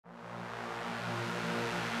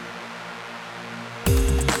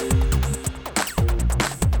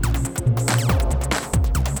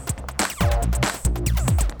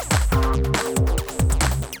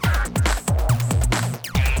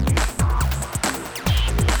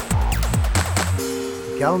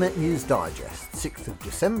Galnet News Digest, 6th of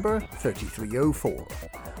December, 3304.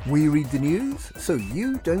 We read the news so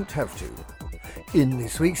you don't have to. In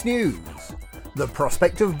this week's news, the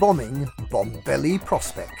prospect of bombing Bombelli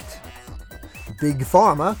Prospect. Big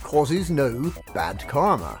Pharma causes no bad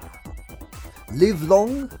karma. Live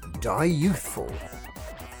long, die youthful.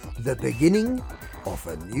 The beginning of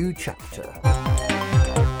a new chapter.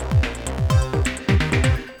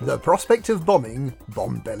 The prospect of bombing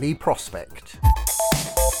Bombelli Prospect.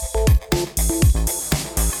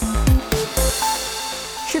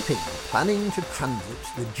 Shipping planning to transit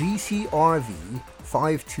the GCRV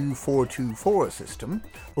 52424 system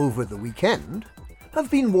over the weekend have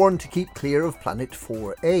been warned to keep clear of Planet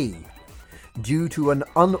 4A due to an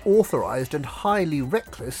unauthorised and highly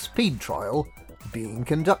reckless speed trial being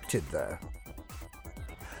conducted there.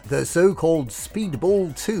 The so-called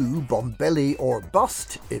Speedball 2 Bombelli or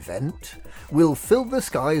Bust event will fill the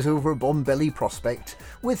skies over Bombelli Prospect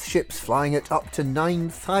with ships flying at up to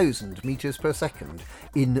 9,000 metres per second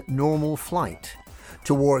in normal flight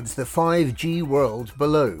towards the 5G world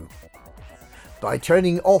below. By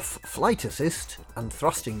turning off flight assist and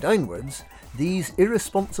thrusting downwards, these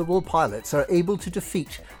irresponsible pilots are able to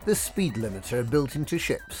defeat the speed limiter built into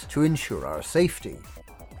ships to ensure our safety.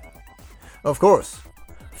 Of course,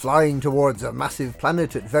 flying towards a massive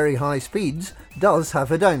planet at very high speeds does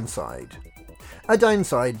have a downside. A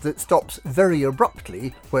downside that stops very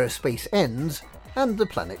abruptly where space ends and the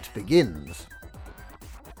planet begins.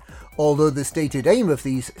 Although the stated aim of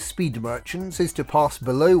these speed merchants is to pass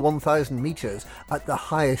below 1,000 metres at the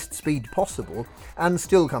highest speed possible and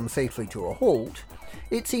still come safely to a halt,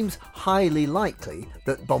 it seems highly likely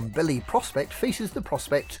that Bombelli Prospect faces the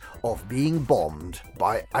prospect of being bombed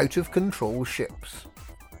by out-of-control ships.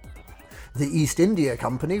 The East India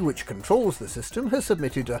Company, which controls the system, has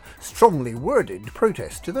submitted a strongly worded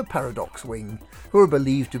protest to the Paradox Wing, who are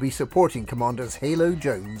believed to be supporting Commanders Halo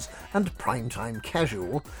Jones and Primetime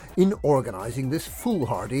Casual in organising this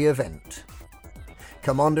foolhardy event.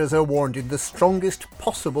 Commanders are warned in the strongest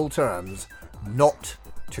possible terms not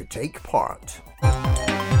to take part.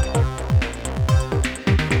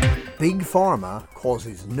 Big Pharma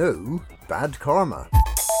causes no bad karma.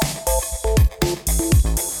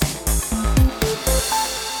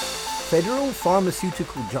 Federal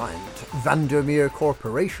pharmaceutical giant Vandermeer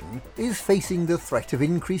Corporation is facing the threat of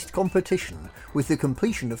increased competition with the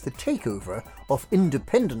completion of the takeover of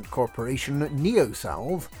independent corporation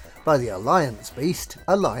Neosalve by the alliance-based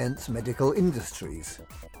Alliance Medical Industries.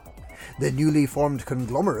 The newly formed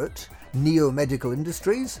conglomerate, Neo Medical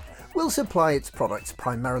Industries, will supply its products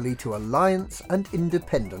primarily to alliance and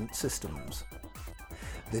independent systems.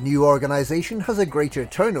 The new organisation has a greater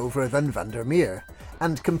turnover than Vandermeer,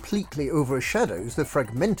 and completely overshadows the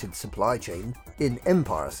fragmented supply chain in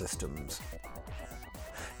Empire Systems.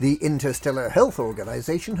 The Interstellar Health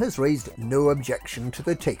Organization has raised no objection to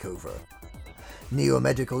the takeover. Neo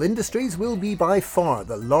Medical Industries will be by far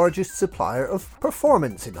the largest supplier of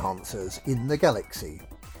performance enhancers in the galaxy,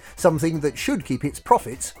 something that should keep its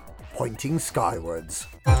profits pointing skywards.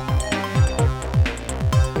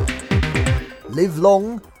 Live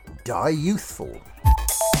long, die youthful.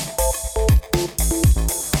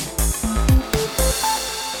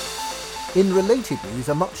 In related news,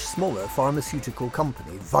 a much smaller pharmaceutical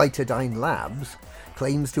company, Vitadyne Labs,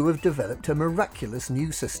 claims to have developed a miraculous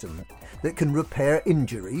new system that can repair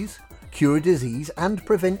injuries, cure disease and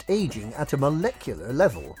prevent aging at a molecular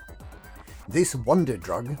level. This wonder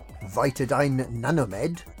drug, Vitadyne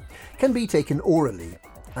Nanomed, can be taken orally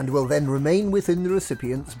and will then remain within the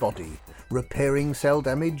recipient's body, repairing cell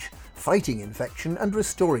damage, fighting infection and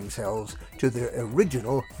restoring cells to their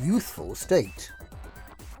original youthful state.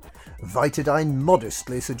 Vitadyne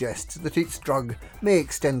modestly suggests that its drug may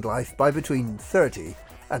extend life by between 30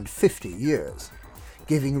 and 50 years,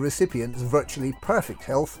 giving recipients virtually perfect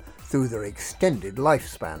health through their extended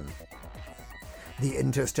lifespan. The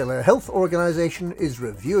Interstellar Health Organization is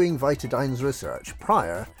reviewing Vitadyne's research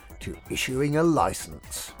prior to issuing a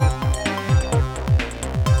license.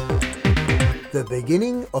 The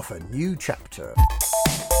beginning of a new chapter.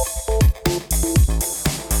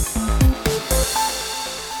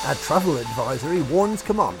 A travel advisory warns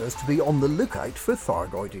commanders to be on the lookout for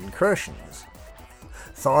Thargoid incursions.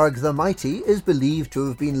 Tharg the Mighty is believed to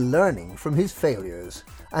have been learning from his failures,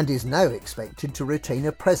 and is now expected to retain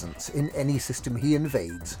a presence in any system he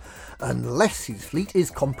invades, unless his fleet is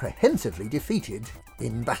comprehensively defeated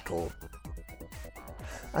in battle.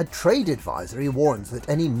 A trade advisory warns that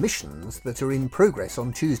any missions that are in progress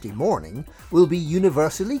on Tuesday morning will be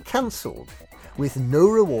universally cancelled, with no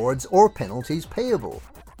rewards or penalties payable.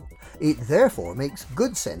 It therefore makes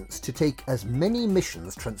good sense to take as many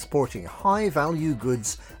missions transporting high-value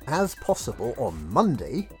goods as possible on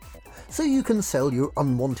Monday, so you can sell your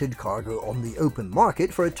unwanted cargo on the open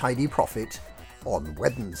market for a tidy profit on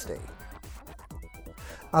Wednesday.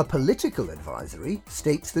 A political advisory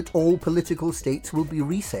states that all political states will be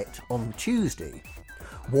reset on Tuesday.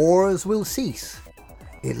 Wars will cease.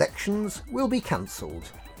 Elections will be cancelled.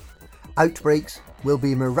 Outbreaks will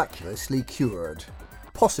be miraculously cured,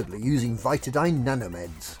 possibly using Vitadine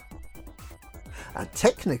nanomeds. A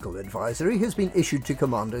technical advisory has been issued to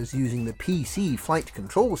commanders using the PC flight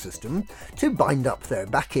control system to bind up their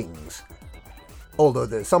backings, although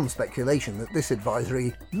there's some speculation that this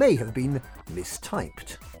advisory may have been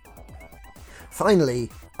mistyped. Finally,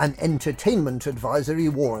 an entertainment advisory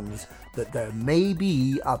warns that there may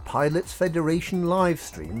be a Pilots Federation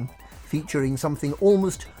livestream featuring something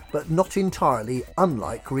almost but not entirely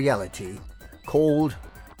unlike reality, called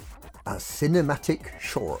a cinematic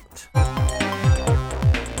short.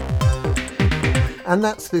 And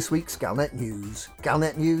that's this week's Galnet News.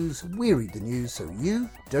 Galnet News, we read the news so you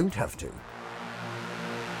don't have to.